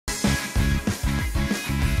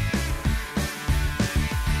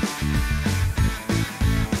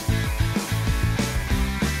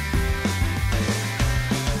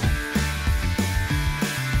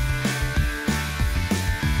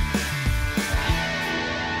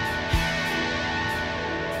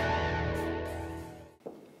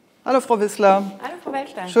Hallo Frau Wissler. Hallo Frau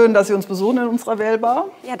Weltstein. Schön, dass Sie uns besuchen in unserer WählBAR.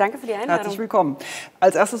 Ja, danke für die Einladung. Herzlich willkommen.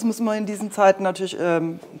 Als erstes müssen wir in diesen Zeiten natürlich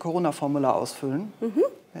ein Corona-Formular ausfüllen.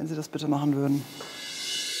 Wenn Sie das bitte machen würden.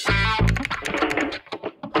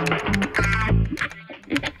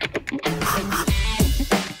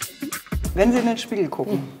 Wenn Sie in den Spiegel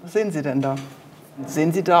gucken, was sehen Sie denn da?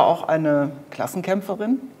 Sehen Sie da auch eine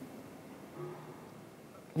Klassenkämpferin?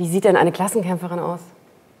 Wie sieht denn eine Klassenkämpferin aus?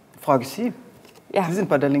 Frage ich Sie. Ja. Sie sind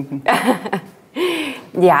bei der Linken.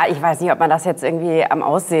 Ja, ich weiß nicht, ob man das jetzt irgendwie am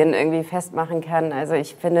Aussehen irgendwie festmachen kann. Also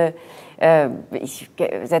ich finde, ich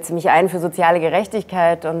setze mich ein für soziale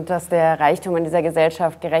Gerechtigkeit und dass der Reichtum in dieser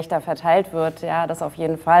Gesellschaft gerechter verteilt wird. Ja, das auf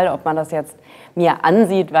jeden Fall. Ob man das jetzt mir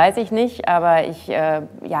ansieht, weiß ich nicht. Aber ich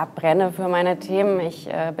brenne für meine Themen. Ich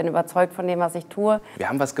bin überzeugt von dem, was ich tue. Wir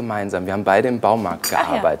haben was gemeinsam. Wir haben beide im Baumarkt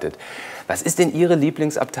gearbeitet. Ja. Was ist denn Ihre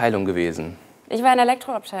Lieblingsabteilung gewesen? Ich war in der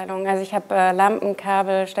Elektroabteilung. Also ich habe Lampen,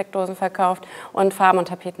 Kabel, Steckdosen verkauft und Farben und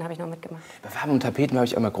Tapeten habe ich noch mitgemacht. Bei Farben und Tapeten habe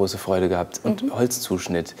ich immer große Freude gehabt und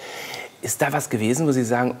Holzzuschnitt. Ist da was gewesen, wo Sie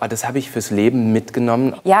sagen, oh, das habe ich fürs Leben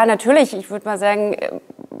mitgenommen? Ja, natürlich. Ich würde mal sagen,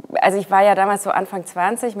 also ich war ja damals so Anfang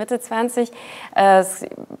 20, Mitte 20. Es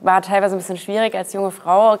war teilweise ein bisschen schwierig als junge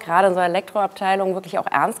Frau, gerade in so einer Elektroabteilung wirklich auch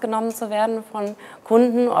ernst genommen zu werden von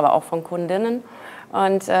Kunden, aber auch von Kundinnen.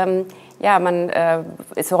 Und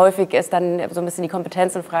häufig ist dann so ein bisschen die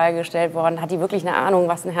Kompetenz in Frage gestellt worden. Hat die wirklich eine Ahnung,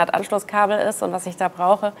 was ein Herd-Anschlusskabel ist und was ich da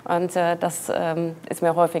brauche? Und das ist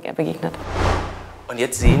mir häufig begegnet. Und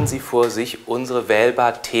jetzt sehen Sie vor sich unsere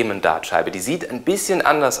WählBAR-Themendartscheibe. Die sieht ein bisschen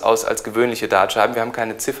anders aus als gewöhnliche Dartscheiben. Wir haben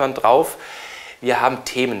keine Ziffern drauf. Wir haben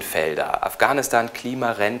Themenfelder. Afghanistan,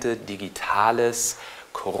 Klima, Rente, Digitales,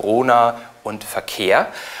 Corona und Verkehr.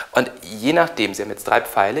 Und je nachdem, Sie haben jetzt 3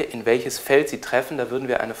 Pfeile, in welches Feld Sie treffen, da würden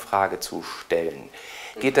wir eine Frage zustellen.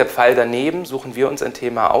 Geht der Pfeil daneben, suchen wir uns ein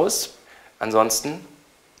Thema aus. Ansonsten,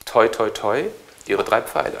 toi, toi, toi, Ihre 3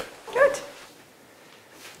 Pfeile. Gut.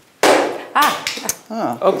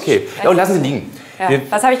 Okay, und lassen Sie liegen. Ja.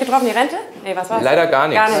 Was habe ich getroffen, die Rente? Nee, was war's? Leider gar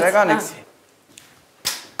nichts. Leider gar nichts.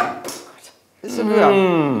 Bisschen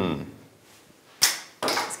höher.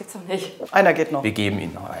 Das gibt's doch nicht. Einer geht noch. Wir geben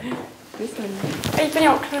Ihnen noch einen. Ich bin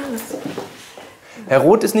ja auch klein. Herr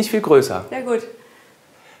Roth ist nicht viel größer. Sehr gut.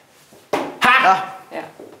 Ha! Ja.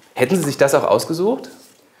 Hätten Sie sich das auch ausgesucht?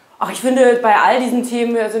 Ach, ich finde, bei all diesen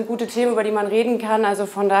Themen sind gute Themen, über die man reden kann. Also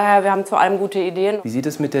von daher, wir haben zu allem gute Ideen. Wie sieht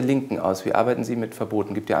es mit der Linken aus? Wie arbeiten Sie mit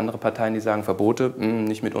Verboten? Gibt ja andere Parteien, die sagen, Verbote,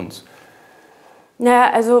 nicht mit uns.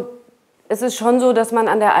 Naja, also es ist schon so, dass man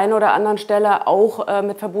an der einen oder anderen Stelle auch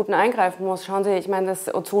mit Verboten eingreifen muss. Schauen Sie, ich meine,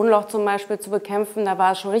 das Ozonloch zum Beispiel zu bekämpfen, da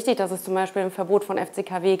war es schon richtig, dass es zum Beispiel ein Verbot von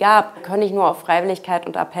FCKW gab. Wir können nicht nur auf Freiwilligkeit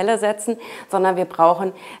und Appelle setzen, sondern wir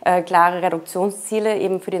brauchen klare Reduktionsziele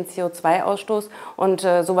eben für den CO2-Ausstoß. Und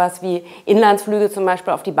sowas wie Inlandsflüge zum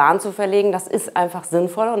Beispiel auf die Bahn zu verlegen, das ist einfach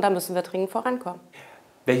sinnvoll und da müssen wir dringend vorankommen.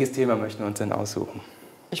 Welches Thema möchten wir uns denn aussuchen?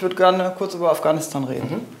 Ich würde gerne kurz über Afghanistan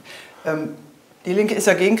reden. Die Linke ist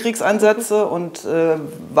ja gegen Kriegseinsätze und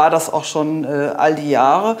war das auch schon all die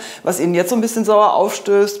Jahre. Was Ihnen jetzt so ein bisschen sauer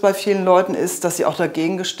aufstößt bei vielen Leuten ist, dass Sie auch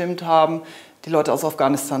dagegen gestimmt haben, die Leute aus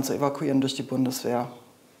Afghanistan zu evakuieren durch die Bundeswehr.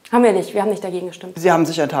 Haben wir nicht. Wir haben nicht dagegen gestimmt. Sie haben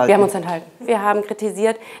sich enthalten? Wir haben uns enthalten. Wir haben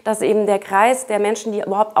kritisiert, dass eben der Kreis der Menschen, die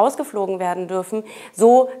überhaupt ausgeflogen werden dürfen,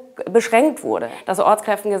 so beschränkt wurde. Dass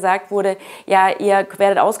Ortskräften gesagt wurde, ja, ihr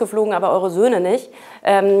werdet ausgeflogen, aber eure Söhne nicht.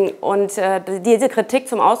 Diese Kritik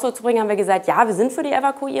zum Ausdruck zu bringen, haben wir gesagt, ja, wir sind für die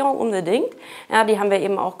Evakuierung unbedingt. Ja, die haben wir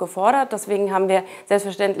eben auch gefordert. Deswegen haben wir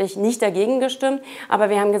selbstverständlich nicht dagegen gestimmt. Aber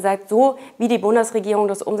wir haben gesagt, so wie die Bundesregierung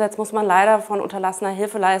das umsetzt, muss man leider von unterlassener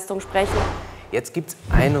Hilfeleistung sprechen. Jetzt gibt es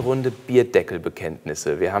eine Runde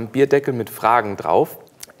Bierdeckelbekenntnisse. Wir haben Bierdeckel mit Fragen drauf.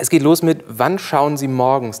 Es geht los mit, wann schauen Sie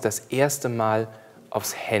morgens das erste Mal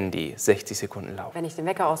aufs Handy? 60 Sekunden Lauf. Wenn ich den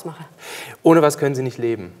Wecker ausmache. Ohne was können Sie nicht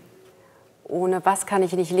leben? Ohne was kann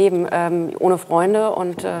ich nicht leben? Ohne Freunde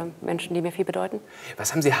und Menschen, die mir viel bedeuten.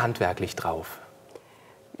 Was haben Sie handwerklich drauf?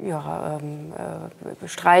 Ja,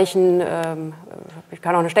 streichen, ich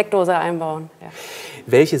kann auch eine Steckdose einbauen. Ja.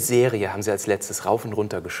 Welche Serie haben Sie als letztes rauf und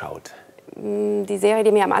runter geschaut? Die Serie,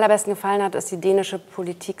 die mir am allerbesten gefallen hat, ist die dänische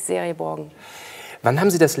Politikserie Borgen. Wann haben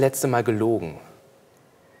Sie das letzte Mal gelogen?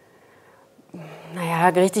 Naja,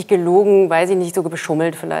 richtig gelogen, weiß ich nicht, so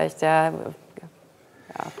beschummelt vielleicht. Ja.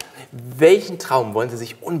 Welchen Traum wollen Sie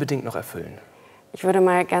sich unbedingt noch erfüllen? Ich würde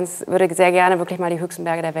sehr gerne wirklich mal die höchsten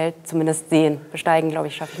Berge der Welt zumindest sehen. Besteigen, glaube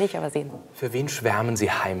ich, schaffe ich nicht, aber sehen. Für wen schwärmen Sie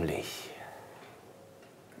heimlich?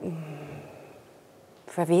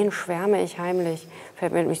 Für wen schwärme ich heimlich?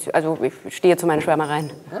 Also ich stehe zu meinen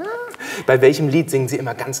Schwärmereien. Bei welchem Lied singen Sie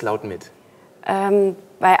immer ganz laut mit?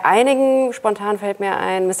 Bei einigen spontan fällt mir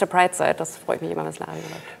ein Mr. Brightside, das freut mich immer, wenn es laden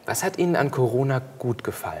wird. Was hat Ihnen an Corona gut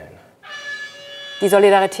gefallen? Die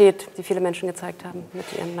Solidarität, die viele Menschen gezeigt haben mit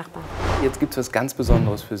ihren Nachbarn. Jetzt gibt es was ganz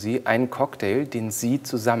Besonderes für Sie, einen Cocktail, den Sie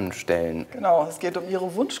zusammenstellen. Genau, es geht um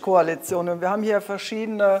Ihre Wunschkoalition. Und wir haben hier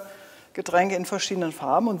verschiedene Getränke in verschiedenen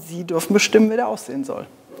Farben und Sie dürfen bestimmen, wie der aussehen soll.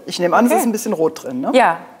 Ich nehme an, es ist ein bisschen rot drin, ne?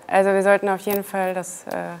 Ja, also wir sollten auf jeden Fall,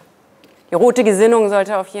 die rote Gesinnung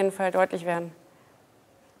sollte auf jeden Fall deutlich werden.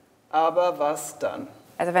 Aber was dann?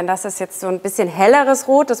 Also wenn das ist jetzt so ein bisschen helleres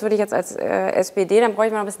Rot, das würde ich jetzt als SPD, dann bräuchte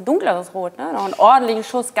ich mal ein bisschen dunkleres Rot, ne? Noch einen ordentlichen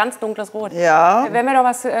Schuss, ganz dunkles Rot. Ja. Wenn wir doch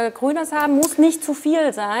was Grünes haben, muss nicht zu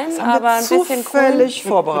viel sein, das aber ein bisschen grün. zufällig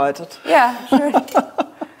vorbereitet. Ja, schön.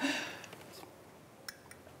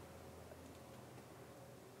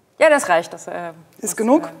 Ja, das reicht. Das ist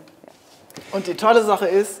genug? Ja. Und die tolle Sache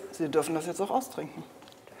ist, Sie dürfen das jetzt auch austrinken.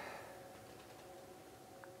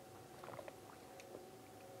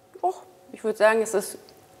 Och, ich würde sagen, es ist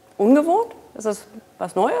ungewohnt, es ist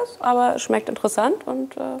was Neues, aber es schmeckt interessant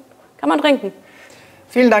und kann man trinken.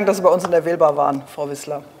 Vielen Dank, dass Sie bei uns in der WählBAR waren, Frau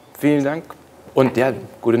Wissler. Vielen Dank und ja,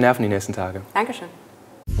 gute Nerven die nächsten Tage. Dankeschön.